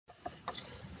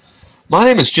My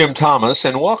name is Jim Thomas,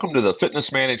 and welcome to the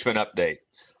Fitness Management Update.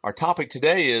 Our topic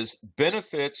today is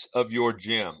benefits of your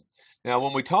gym. Now,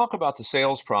 when we talk about the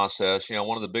sales process,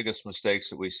 one of the biggest mistakes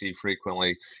that we see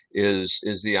frequently is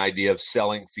the idea of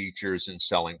selling features and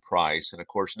selling price. And of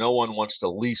course, no one wants to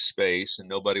lease space, and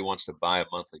nobody wants to buy a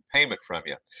monthly payment from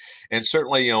you. And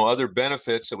certainly, other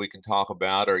benefits that we can talk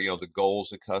about are, the goals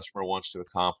the customer wants to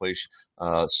accomplish,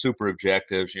 super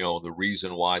objectives, the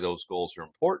reason why those goals are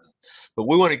important. But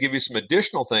we want to give you some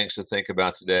additional things to think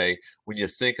about today when you're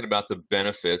thinking about the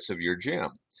benefits of your gym.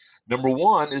 Number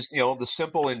one is, the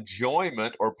simple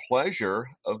enjoyment or pleasure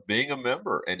of being a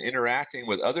member and interacting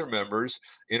with other members,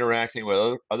 interacting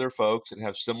with other folks that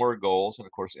have similar goals, and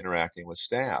of course, interacting with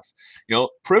staff.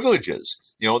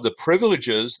 Privileges, the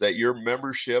privileges that your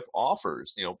membership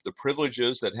offers, the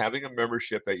privileges that having a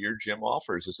membership at your gym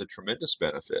offers is a tremendous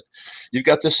benefit. You've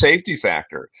got the safety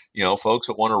factor, folks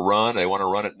that want to run, they want to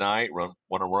run at night, want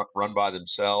to run by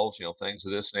themselves, things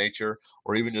of this nature,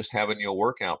 or even just having,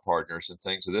 workout partners and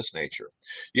things of this nature.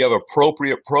 You have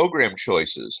appropriate program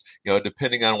choices,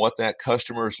 depending on what that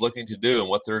customer is looking to do and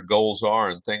what their goals are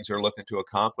and things they're looking to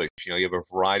accomplish. You have a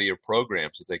variety of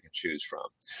programs that they can choose from.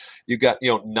 You've got,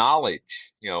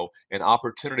 knowledge, an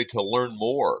opportunity to learn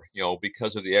more,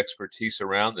 because of the expertise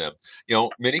around them.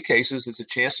 Many cases it's a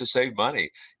chance to save money.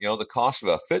 The cost of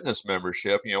a fitness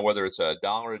membership, whether it's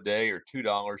 $1 a day or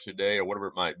 $2 a day or whatever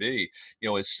it might be,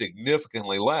 is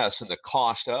significantly less than the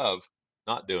cost of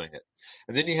not doing it.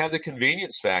 And then you have the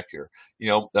convenience factor.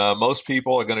 Most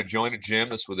people are going to join a gym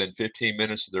that's within 15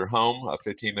 minutes of their home, a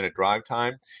 15-minute drive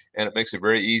time, and it makes it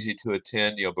very easy to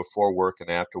attend, before work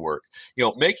and after work.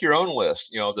 Make your own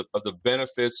list, of the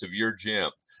benefits of your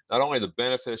gym. Not only the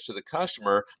benefits to the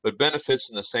customer, but benefits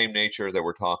in the same nature that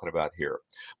we're talking about here.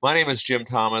 My name is Jim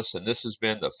Thomas, and this has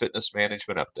been the Fitness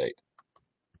Management Update.